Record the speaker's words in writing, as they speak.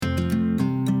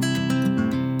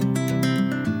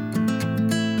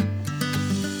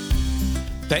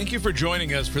Thank you for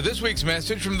joining us for this week's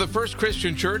message from the First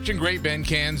Christian Church in Great Bend,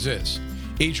 Kansas.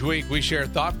 Each week we share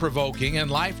thought-provoking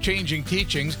and life-changing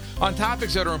teachings on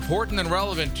topics that are important and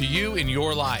relevant to you in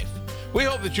your life. We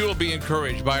hope that you will be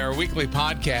encouraged by our weekly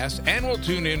podcast and will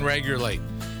tune in regularly.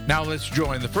 Now let's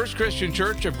join the First Christian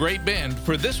Church of Great Bend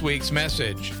for this week's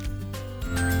message.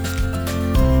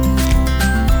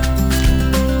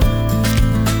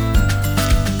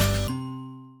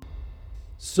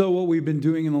 So what we've been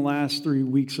doing in the last 3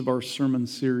 weeks of our sermon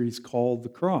series called The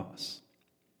Cross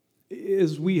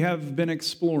is we have been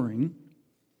exploring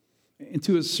and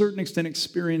to a certain extent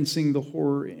experiencing the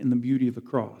horror and the beauty of the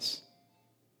cross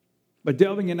by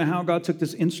delving into how God took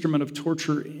this instrument of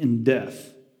torture and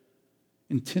death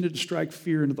intended to strike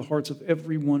fear into the hearts of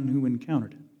everyone who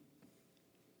encountered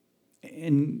it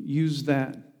and used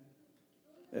that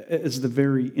as the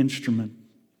very instrument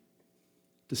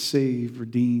to save,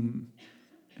 redeem,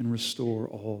 and restore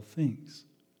all things.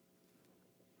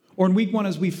 Or in week one,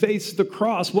 as we face the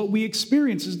cross, what we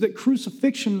experience is that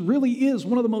crucifixion really is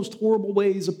one of the most horrible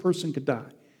ways a person could die.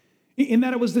 In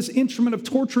that it was this instrument of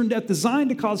torture and death designed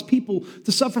to cause people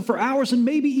to suffer for hours and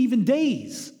maybe even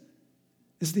days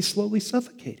as they slowly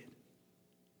suffocated.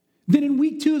 Then in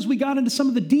week two, as we got into some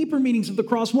of the deeper meanings of the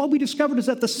cross, what we discovered is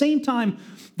at the same time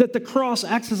that the cross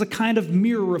acts as a kind of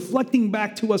mirror reflecting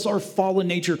back to us our fallen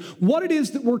nature, what it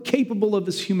is that we're capable of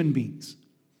as human beings.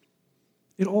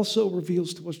 It also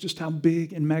reveals to us just how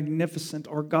big and magnificent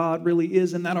our God really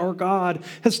is, and that our God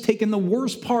has taken the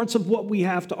worst parts of what we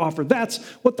have to offer. That's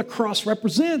what the cross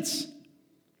represents.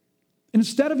 And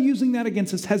instead of using that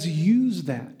against us, has used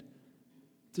that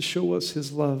to show us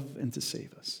his love and to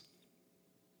save us.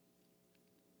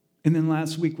 And then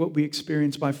last week, what we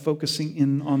experienced by focusing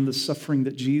in on the suffering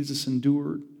that Jesus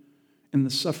endured and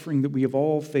the suffering that we have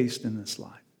all faced in this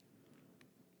life.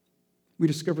 We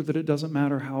discovered that it doesn't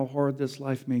matter how hard this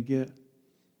life may get.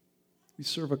 We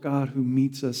serve a God who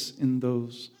meets us in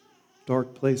those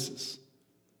dark places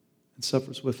and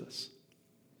suffers with us,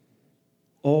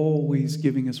 always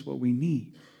giving us what we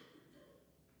need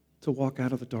to walk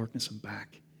out of the darkness and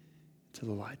back to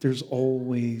the light. There's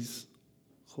always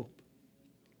hope.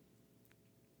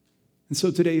 And so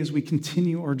today, as we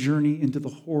continue our journey into the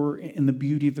horror and the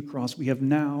beauty of the cross, we have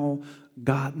now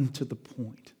gotten to the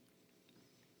point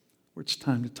where it's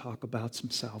time to talk about some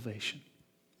salvation,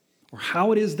 or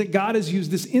how it is that God has used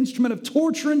this instrument of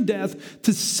torture and death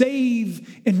to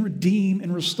save and redeem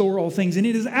and restore all things. And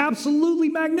it is absolutely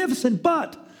magnificent.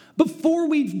 But before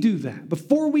we do that,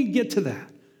 before we get to that,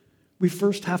 we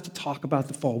first have to talk about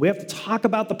the fall. We have to talk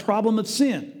about the problem of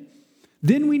sin.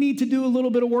 Then we need to do a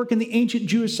little bit of work in the ancient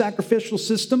Jewish sacrificial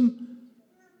system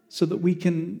so that we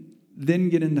can then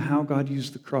get into how God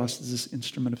used the cross as this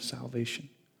instrument of salvation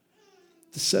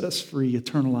to set us free,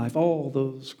 eternal life, all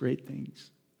those great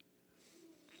things.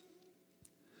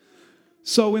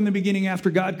 So in the beginning,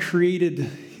 after God created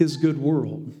his good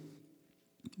world,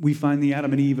 we find the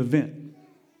Adam and Eve event.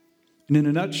 And in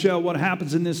a nutshell, what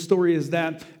happens in this story is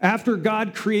that after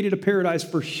God created a paradise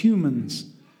for humans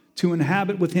to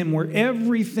inhabit with him where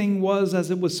everything was as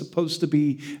it was supposed to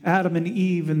be, Adam and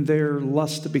Eve in their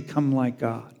lust to become like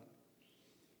God,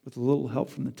 with a little help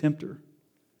from the tempter,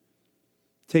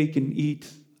 take and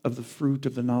eat of the fruit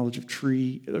of the knowledge of the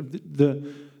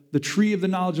tree of the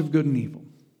knowledge of good and evil,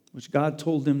 which God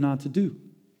told them not to do,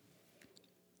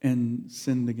 and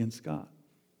sinned against God.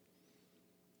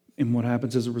 And what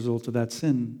happens as a result of that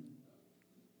sin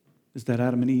is that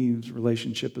Adam and Eve's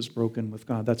relationship is broken with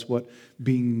God. That's what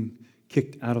being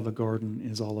kicked out of the garden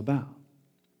is all about.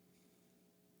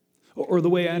 Or the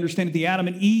way I understand it, the Adam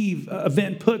and Eve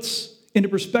event puts into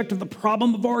perspective the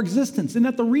problem of our existence, and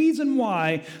that the reason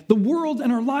why the world and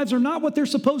our lives are not what they're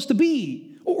supposed to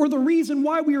be, or the reason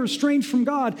why we are estranged from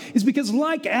God, is because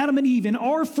like Adam and Eve, in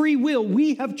our free will,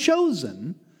 we have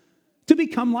chosen to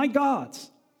become like gods.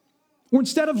 Or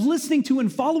instead of listening to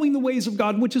and following the ways of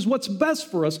God, which is what's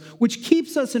best for us, which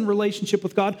keeps us in relationship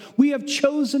with God, we have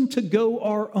chosen to go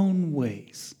our own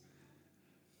ways,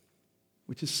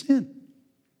 which is sin.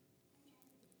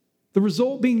 The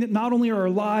result being that not only are our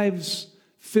lives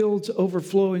filled to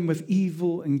overflowing with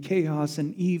evil and chaos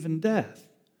and even death,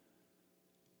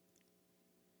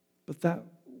 but that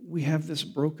we have this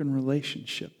broken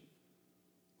relationship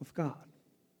with God.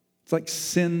 It's like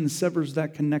sin severs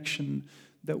that connection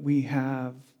that we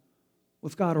have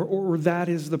with God, or that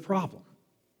is the problem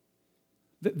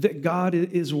that God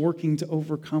is working to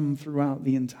overcome throughout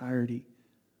the entirety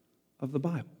of the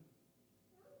Bible.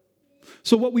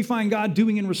 So what we find God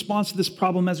doing in response to this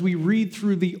problem as we read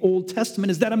through the Old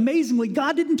Testament is that amazingly,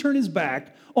 God didn't turn his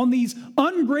back on these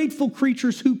ungrateful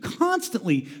creatures who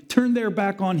constantly turned their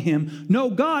back on him. No,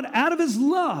 God, out of his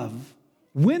love,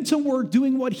 went to work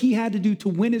doing what he had to do to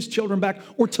win his children back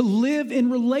or to live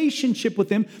in relationship with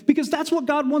them, because that's what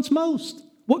God wants most.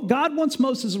 What God wants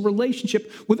most is a relationship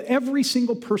with every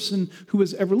single person who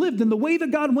has ever lived. And the way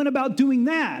that God went about doing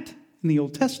that in the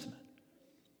Old Testament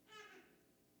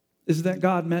is that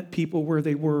God met people where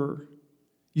they were,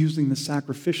 using the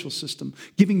sacrificial system,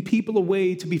 giving people a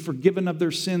way to be forgiven of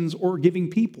their sins, or giving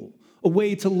people a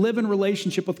way to live in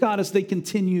relationship with God as they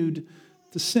continued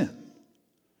to sin.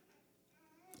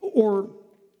 Or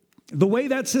the way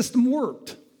that system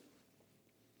worked,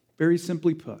 very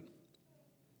simply put,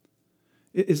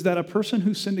 is that a person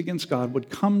who sinned against God would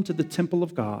come to the temple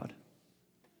of God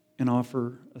and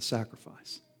offer a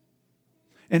sacrifice.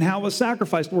 And how a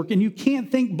sacrifice worked, and you can't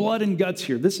think blood and guts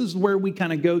here. This is where we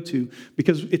kind of go to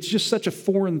because it's just such a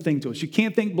foreign thing to us. You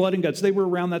can't think blood and guts. They were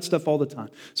around that stuff all the time.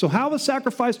 So how a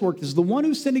sacrifice worked is the one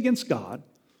who sinned against God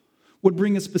would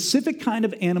bring a specific kind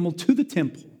of animal to the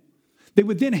temple. They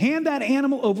would then hand that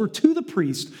animal over to the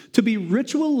priest to be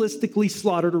ritualistically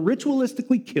slaughtered or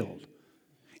ritualistically killed,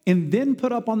 and then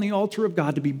put up on the altar of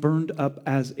God to be burned up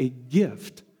as a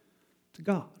gift to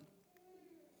God.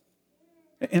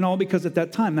 And all because at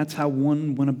that time, that's how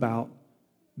one went about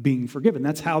being forgiven.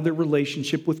 That's how their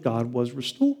relationship with God was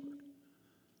restored.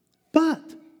 But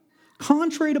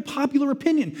contrary to popular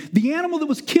opinion, the animal that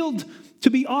was killed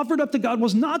to be offered up to God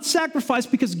was not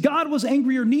sacrificed because God was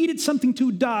angry or needed something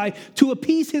to die to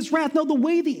appease his wrath. No, the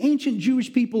way the ancient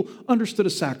Jewish people understood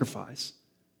a sacrifice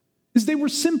is they were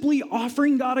simply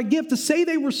offering God a gift to say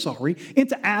they were sorry and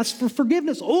to ask for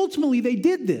forgiveness. Ultimately, they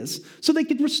did this so they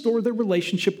could restore their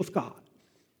relationship with God.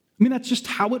 I mean, that's just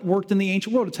how it worked in the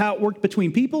ancient world. It's how it worked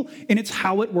between people, and it's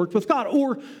how it worked with God.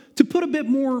 Or to put a bit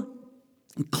more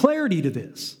clarity to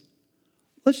this,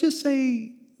 let's just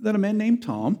say that a man named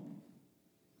Tom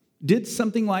did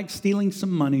something like stealing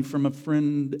some money from a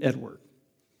friend, Edward.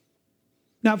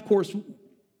 Now, of course,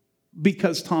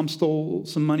 because Tom stole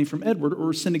some money from Edward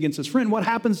or sinned against his friend, what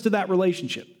happens to that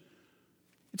relationship?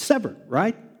 It's severed,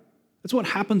 right? That's what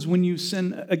happens when you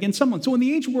sin against someone. So in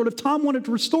the ancient world, if Tom wanted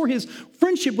to restore his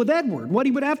friendship with Edward, what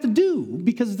he would have to do,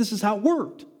 because this is how it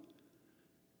worked,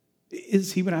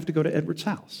 is he would have to go to Edward's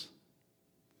house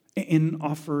and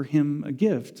offer him a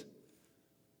gift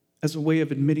as a way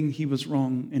of admitting he was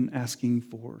wrong and asking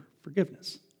for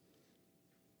forgiveness.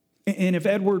 And if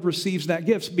Edward receives that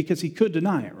gift, because he could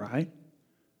deny it, right?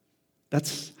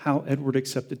 That's how Edward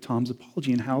accepted Tom's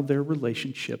apology and how their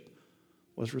relationship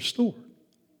was restored.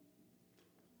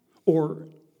 Or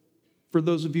for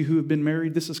those of you who have been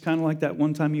married, this is kind of like that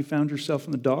one time you found yourself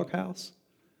in the doghouse,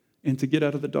 and to get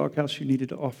out of the doghouse, you needed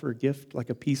to offer a gift, like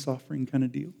a peace offering kind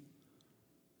of deal.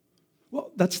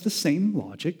 Well, that's the same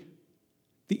logic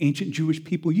the ancient Jewish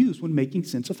people used when making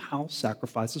sense of how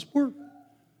sacrifices work.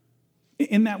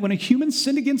 In that when a human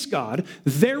sinned against God,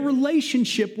 their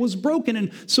relationship was broken.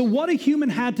 And so what a human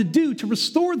had to do to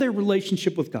restore their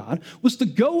relationship with God was to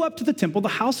go up to the temple, the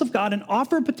house of God, and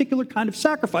offer a particular kind of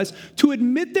sacrifice to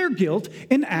admit their guilt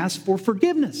and ask for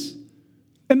forgiveness.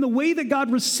 And the way that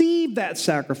God received that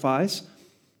sacrifice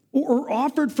or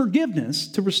offered forgiveness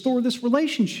to restore this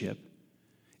relationship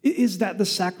is that the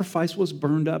sacrifice was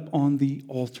burned up on the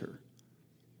altar.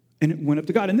 And it went up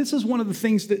to God. And this is one of the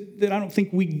things that I don't think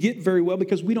we get very well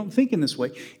because we don't think in this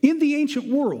way. In the ancient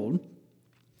world,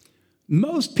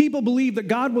 most people believe that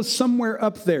God was somewhere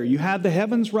up there. You had the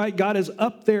heavens, right? God is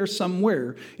up there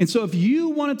somewhere. And so if you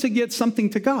wanted to get something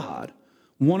to God,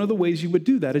 one of the ways you would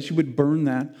do that is you would burn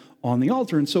that on the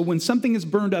altar. And so when something is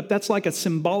burned up, that's like a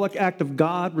symbolic act of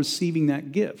God receiving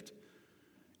that gift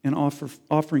and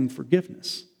offering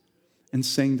forgiveness and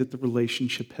saying that the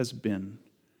relationship has been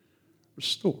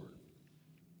restored.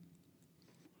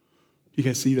 You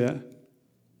guys see that?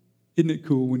 Isn't it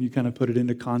cool when you kind of put it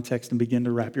into context and begin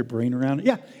to wrap your brain around it?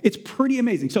 Yeah, it's pretty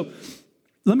amazing. So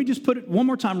let me just put it one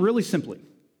more time really simply.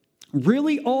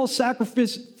 Really, all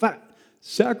sacrifices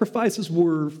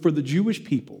were for the Jewish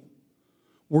people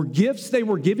were gifts they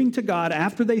were giving to God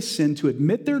after they sinned to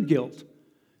admit their guilt,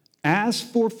 ask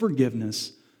for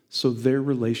forgiveness so their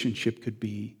relationship could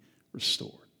be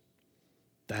restored.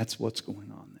 That's what's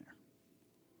going on there.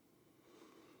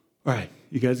 All right,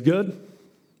 you guys good?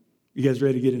 You guys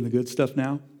ready to get into the good stuff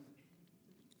now?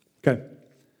 Okay,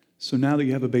 so now that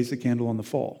you have a basic handle on the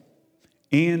fall,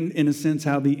 and in a sense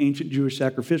how the ancient Jewish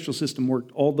sacrificial system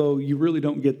worked, although you really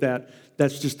don't get that,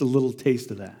 that's just a little taste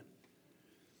of that.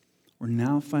 We're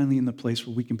now finally in the place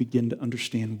where we can begin to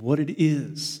understand what it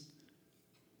is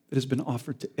that has been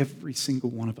offered to every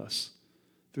single one of us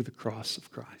through the cross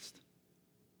of Christ.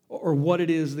 Or what it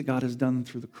is that God has done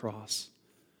through the cross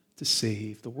to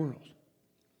save the world.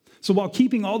 So while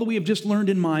keeping all that we have just learned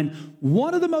in mind,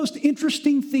 one of the most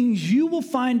interesting things you will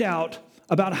find out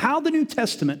about how the New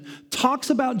Testament talks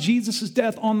about Jesus'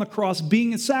 death on the cross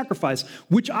being a sacrifice,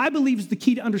 which I believe is the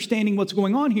key to understanding what's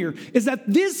going on here, is that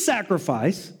this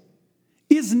sacrifice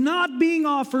is not being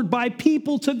offered by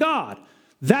people to God.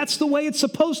 That's the way it's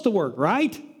supposed to work,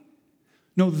 right?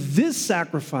 No, this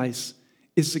sacrifice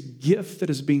is a gift that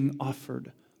is being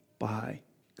offered by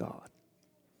God.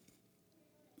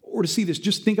 Or to see this,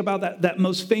 just think about that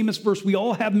most famous verse we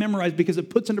all have memorized because it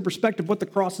puts into perspective what the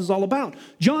cross is all about.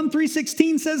 John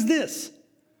 3:16 says this,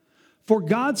 "For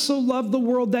God so loved the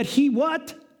world that he"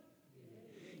 what?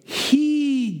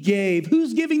 He gave.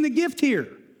 Who's giving the gift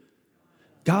here?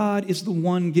 God is the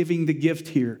one giving the gift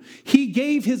here. He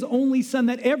gave his only son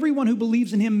that everyone who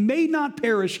believes in him may not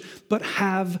perish, but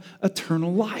have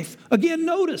eternal life. Again,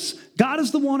 notice, God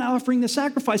is the one offering the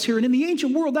sacrifice here. And in the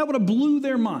ancient world, that would have blew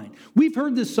their mind. We've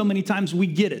heard this so many times, we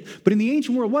get it. But in the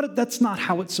ancient world, that's not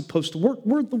how it's supposed to work.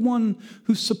 We're the one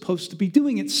who's supposed to be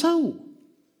doing it. So,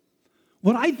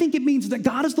 what I think it means that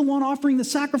God is the one offering the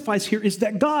sacrifice here is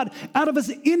that God, out of his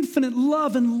infinite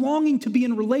love and longing to be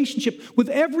in relationship with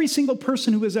every single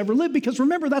person who has ever lived, because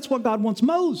remember, that's what God wants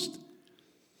most,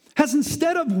 has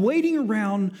instead of waiting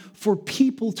around for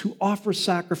people to offer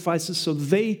sacrifices so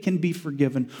they can be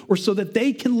forgiven or so that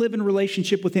they can live in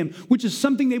relationship with him, which is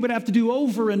something they would have to do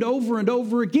over and over and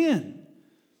over again,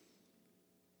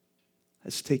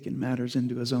 has taken matters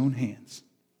into his own hands.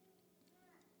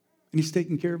 And he's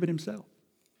taken care of it himself.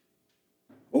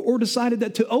 Or decided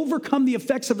that to overcome the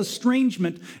effects of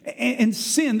estrangement and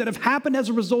sin that have happened as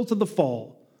a result of the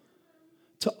fall,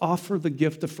 to offer the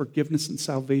gift of forgiveness and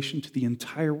salvation to the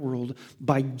entire world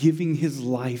by giving his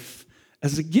life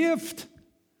as a gift,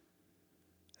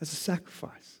 as a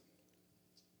sacrifice.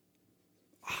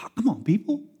 Oh, come on,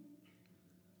 people.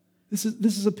 This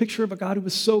is a picture of a God who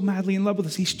was so madly in love with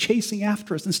us. He's chasing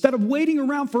after us. Instead of waiting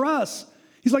around for us,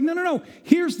 he's like, no.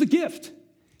 Here's the gift.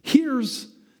 Here's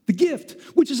the gift,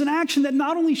 which is an action that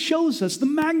not only shows us the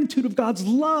magnitude of God's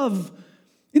love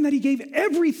in that he gave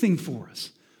everything for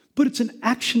us, but it's an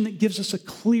action that gives us a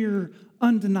clear,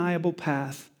 undeniable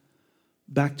path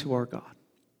back to our God.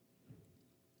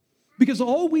 Because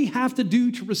all we have to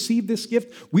do to receive this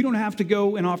gift, we don't have to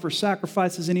go and offer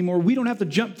sacrifices anymore. We don't have to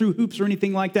jump through hoops or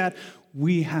anything like that.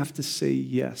 We have to say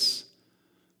yes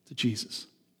to Jesus.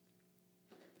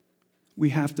 We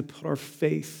have to put our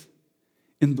faith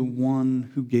in the one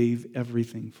who gave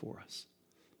everything for us.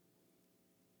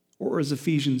 Or as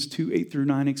Ephesians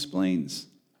 2:8-9 explains,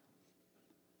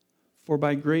 "For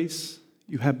by grace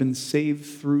you have been saved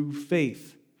through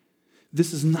faith.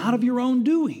 This is not of your own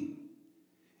doing.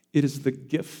 It is the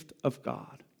gift of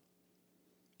God."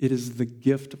 It is the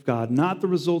gift of God, not the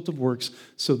result of works,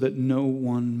 so that no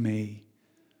one may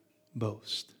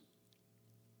boast.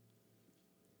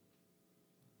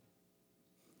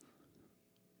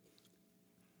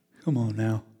 Come on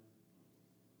now.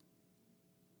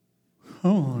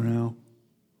 Come on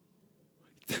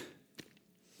now.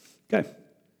 Okay.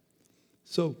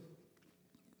 So,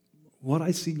 what I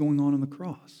see going on the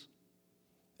cross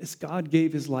is God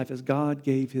gave his life, as God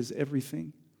gave his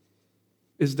everything,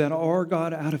 is that our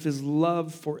God, out of his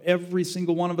love for every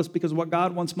single one of us, because what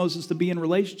God wants most is to be in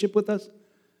relationship with us,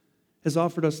 has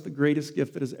offered us the greatest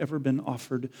gift that has ever been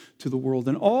offered to the world.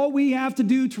 And all we have to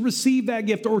do to receive that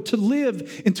gift or to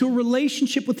live into a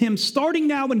relationship with him, starting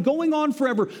now and going on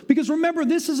forever, because remember,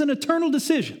 this is an eternal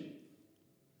decision,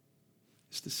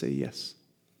 is to say yes.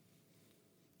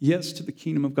 Yes to the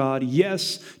kingdom of God.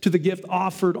 Yes to the gift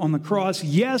offered on the cross.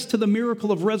 Yes to the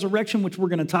miracle of resurrection, which we're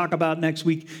going to talk about next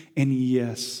week. And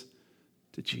yes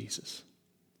to Jesus.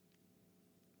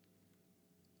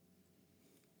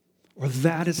 Or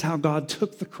that is how God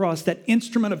took the cross, that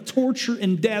instrument of torture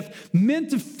and death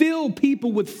meant to fill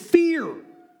people with fear,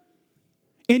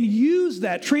 and use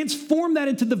that, transform that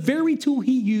into the very tool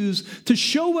he used to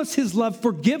show us his love,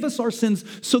 forgive us our sins,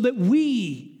 so that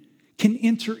we can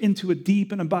enter into a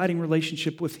deep and abiding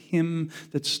relationship with him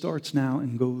that starts now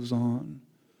and goes on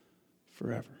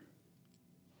forever.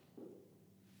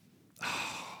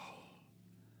 Oh,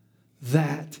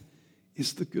 that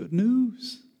is the good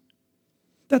news.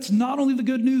 That's not only the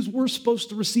good news we're supposed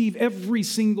to receive every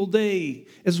single day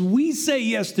as we say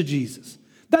yes to Jesus.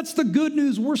 That's the good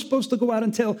news we're supposed to go out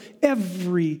and tell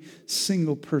every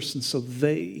single person so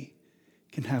they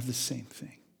can have the same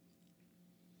thing.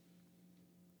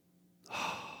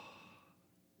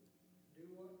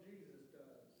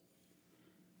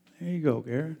 There you go,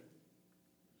 Garrett.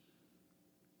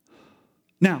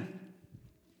 Now,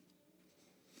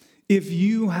 if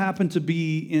you happen to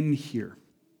be in here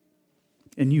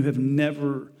and you have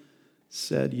never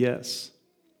said yes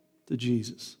to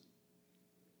Jesus,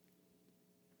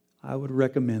 I would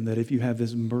recommend that if you have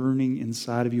this burning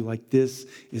inside of you, like this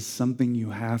is something you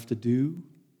have to do,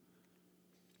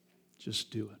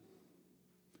 just do it.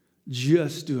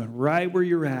 Just do it. Right where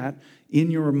you're at,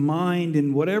 in your mind,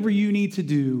 and whatever you need to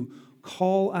do,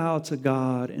 call out to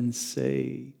God and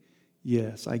say,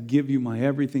 yes, I give you my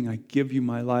everything. I give you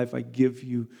my life. I give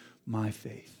you my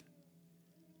faith.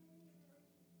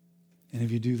 And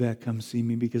if you do that, come see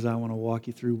me, because I want to walk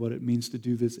you through what it means to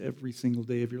do this every single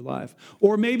day of your life.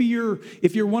 Or maybe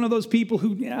if you're one of those people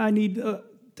who, I need to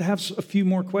have a few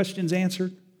more questions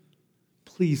answered,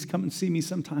 please come and see me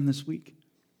sometime this week.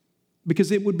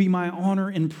 Because it would be my honor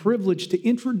and privilege to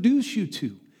introduce you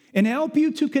to and help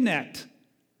you to connect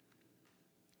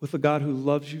with a God who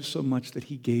loves you so much that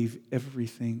he gave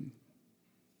everything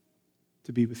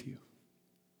to be with you.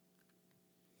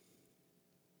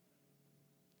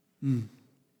 You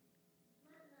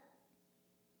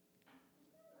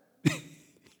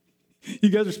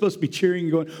guys are supposed to be cheering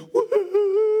and going,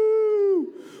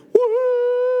 woo,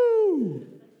 woo.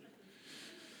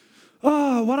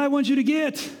 What I want you to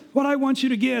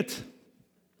get,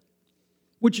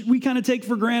 which we kind of take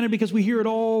for granted because we hear it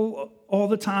all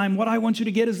the time. What I want you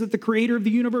to get is that the creator of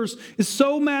the universe is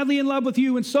so madly in love with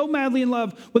you and so madly in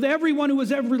love with everyone who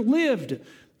has ever lived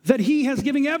that he has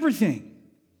given everything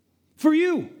for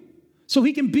you so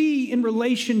he can be in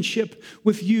relationship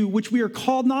with you, which we are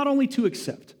called not only to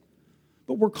accept,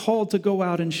 but we're called to go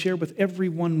out and share with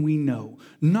everyone we know,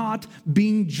 not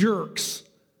being jerks,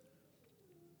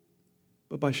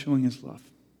 but by showing his love,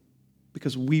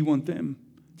 because we want them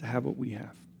to have what we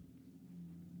have.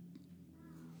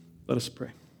 Let us pray.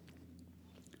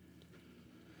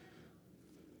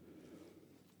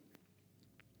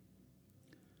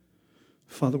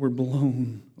 Father, we're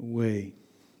blown away.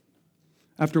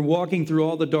 After walking through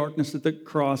all the darkness that the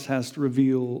cross has to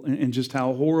reveal and just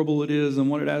how horrible it is and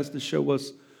what it has to show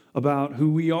us about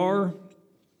who we are,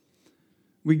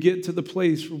 we get to the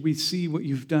place where we see what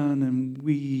you've done and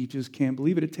we just can't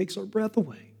believe it. It takes our breath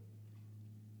away.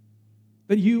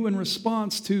 That you, in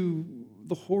response to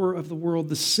the horror of the world,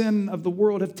 the sin of the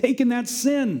world, have taken that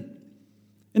sin.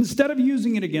 Instead of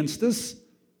using it against us,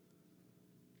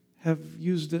 have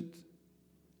used it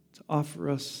to offer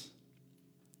us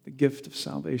the gift of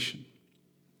salvation,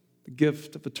 the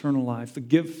gift of eternal life, the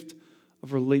gift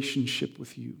of relationship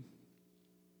with you.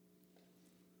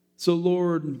 So,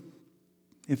 Lord,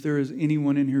 if there is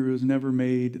anyone in here who has never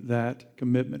made that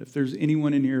commitment, if there's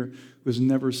anyone in here who has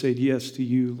never said yes to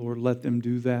you, Lord, let them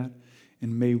do that,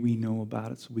 and may we know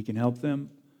about it so we can help them.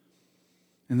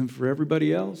 And then for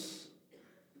everybody else,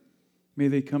 may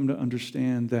they come to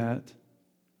understand that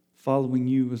following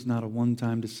you is not a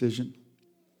one-time decision,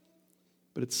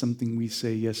 but it's something we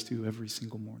say yes to every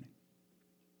single morning.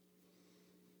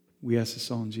 We ask this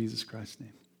all in Jesus Christ's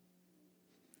name.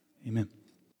 Amen.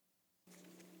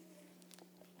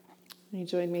 You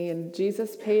join me in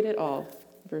Jesus Paid It All,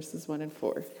 verses 1 and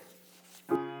 4.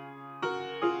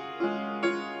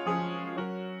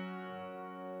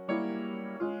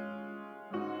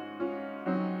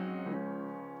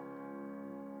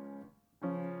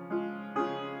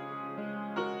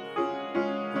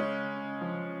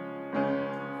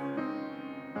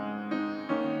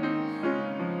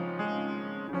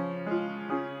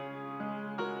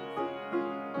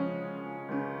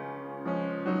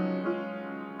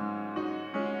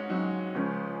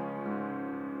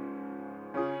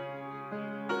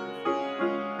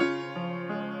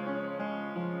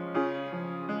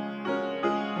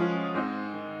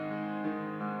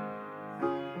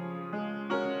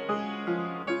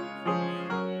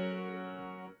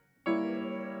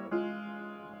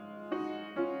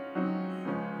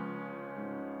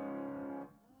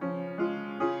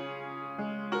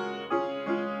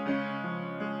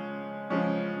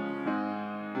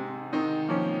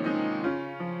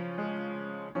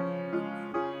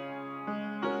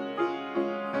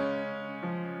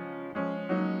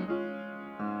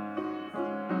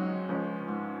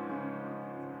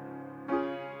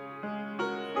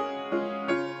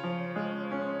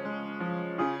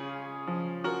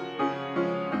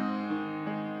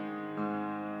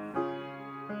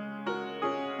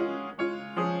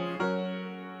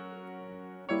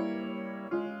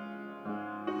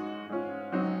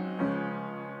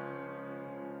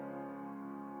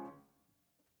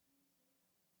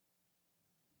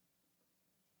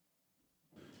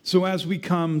 So as we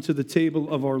come to the table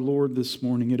of our Lord this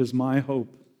morning, it is my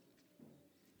hope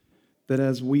that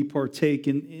as we partake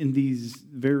in these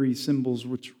very symbols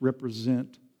which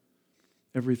represent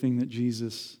everything that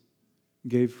Jesus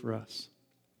gave for us,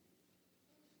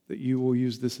 that you will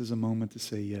use this as a moment to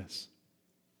say yes.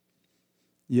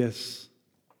 Yes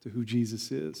to who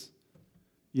Jesus is.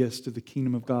 Yes to the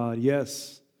kingdom of God.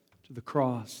 Yes to the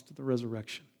cross, to the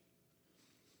resurrection.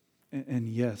 And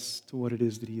yes to what it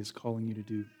is that he is calling you to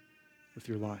do with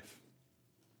your life.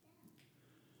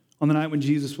 On the night when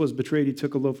Jesus was betrayed, he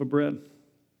took a loaf of bread.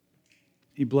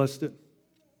 He blessed it.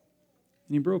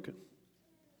 And he broke it.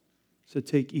 He said,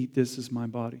 "Take, eat, this is my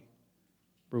body,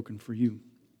 broken for you."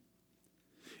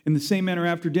 In the same manner,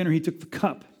 after dinner, he took the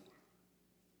cup.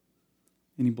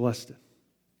 And he blessed it.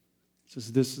 He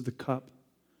says, "This is the cup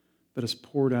that is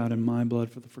poured out in my blood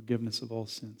for the forgiveness of all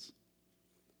sins."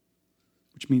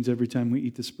 Which means every time we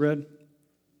eat this bread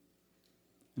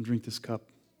and drink this cup,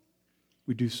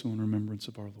 we do so in remembrance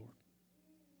of our Lord.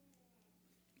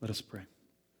 Let us pray.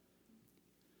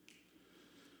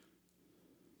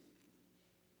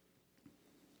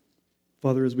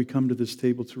 Father, as we come to this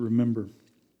table to remember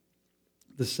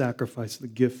the sacrifice, the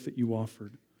gift that you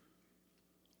offered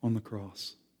on the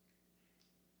cross,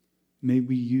 may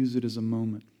we use it as a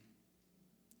moment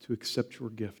to accept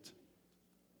your gift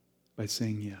by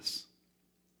saying yes,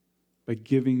 by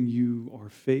giving you our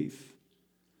faith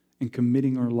and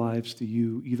committing our lives to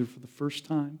you either for the first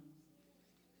time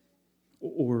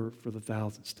or for the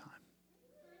 1,000th time.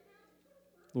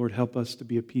 Lord, help us to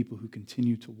be a people who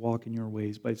continue to walk in your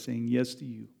ways by saying yes to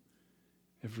you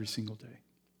every single day.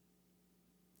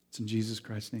 It's in Jesus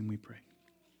Christ's name we pray.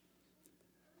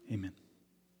 Amen.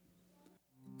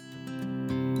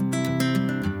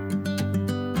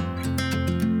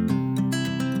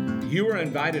 You are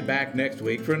invited back next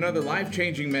week for another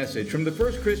life-changing message from the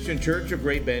First Christian Church of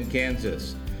Great Bend,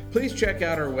 Kansas. Please check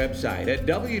out our website at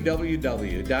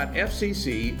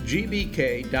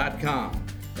www.fccgbk.com.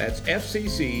 That's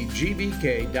fccgbk.com.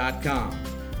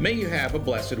 May you have a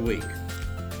blessed week.